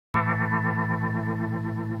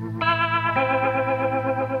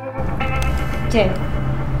Jeff,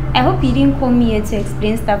 I hope you didn't call me here to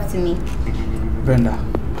explain stuff to me. Brenda,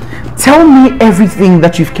 tell me everything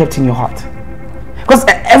that you've kept in your heart. Because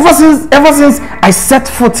ever since I set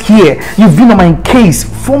foot here, you've been on my case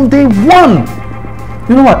from day one.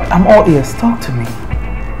 You know what? I'm all ears. Talk to me.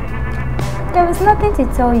 There was nothing to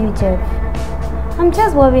tell you, Jeff. I'm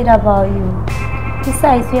just worried about you.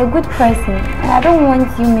 Besides, you're a good person, and I don't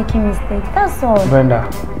want you making mistakes. That's all. Brenda,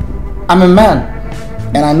 I'm a man,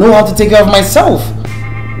 and I know how to take care of myself.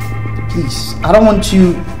 Please, I don't want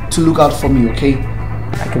you to look out for me, okay?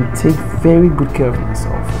 I can take very good care of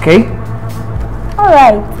myself, okay?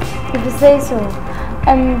 Alright, if you say so.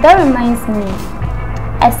 That reminds me,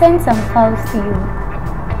 I sent some files to you,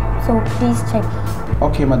 so please check.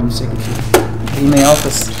 Okay, Madam Secretary. In my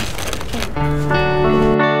office.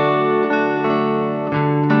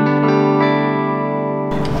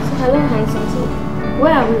 Hello, handsome. So,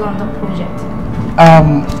 where are we on the project?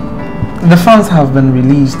 The funds have been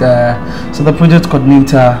released, so the project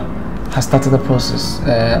coordinator has started the process.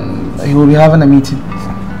 He will be having a meeting.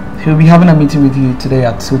 He'll be having a meeting with you today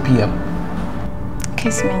at 2 p.m.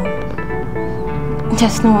 Kiss me.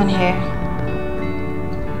 There's no one here.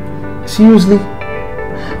 Seriously?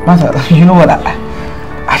 Martha, you know what?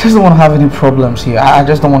 I just don't want to have any problems here. I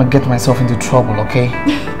just don't want to get myself into trouble, okay?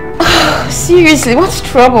 Seriously, what's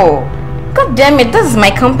trouble? God damn it, this is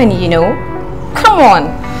my company, you know. Come on,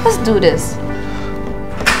 let's do this.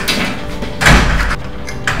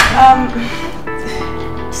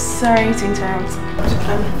 Sorry to interrupt.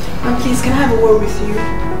 Please, can I have a word with you?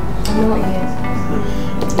 Not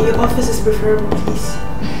yet. Your office is preferable, please.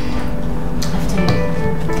 After you.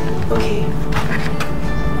 Okay.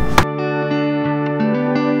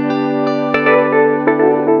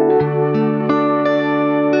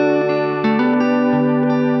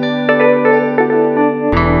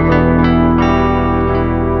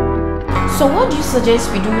 So what do you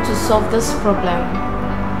suggest we do to solve this problem?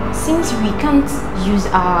 Since we can't use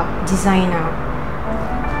our designer,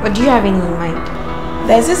 what do you have any in mind?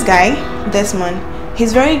 There's this guy, Desmond.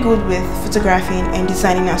 He's very good with photographing and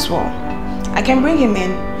designing as well. I can bring him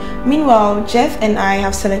in. Meanwhile, Jeff and I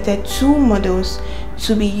have selected 2 models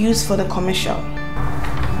to be used for the commercial.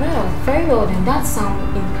 Well, very well then. That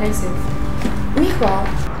sounds impressive. Meanwhile,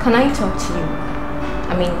 can I talk to you?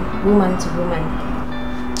 I mean, woman to woman.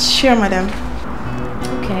 Sure, madam.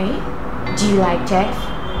 Okay. Do you like Jeff?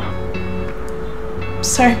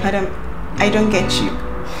 Sorry, madam. I don't get you.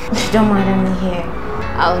 Don't mind me here.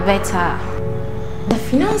 Alberta, the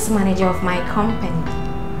finance manager of my company.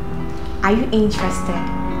 Are you interested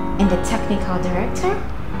in the technical director?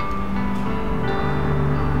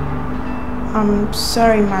 I'm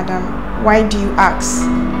sorry, madam. Why do you ask?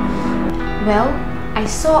 Well, I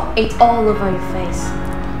saw it all over your face.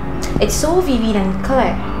 It's so vivid and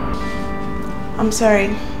clear. I'm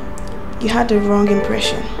sorry. You had the wrong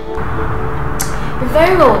impression.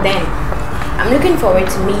 Very well then. I'm looking forward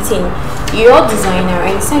to meeting your designer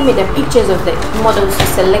and send me the pictures of the models you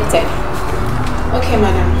selected. Okay,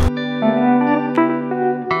 madam.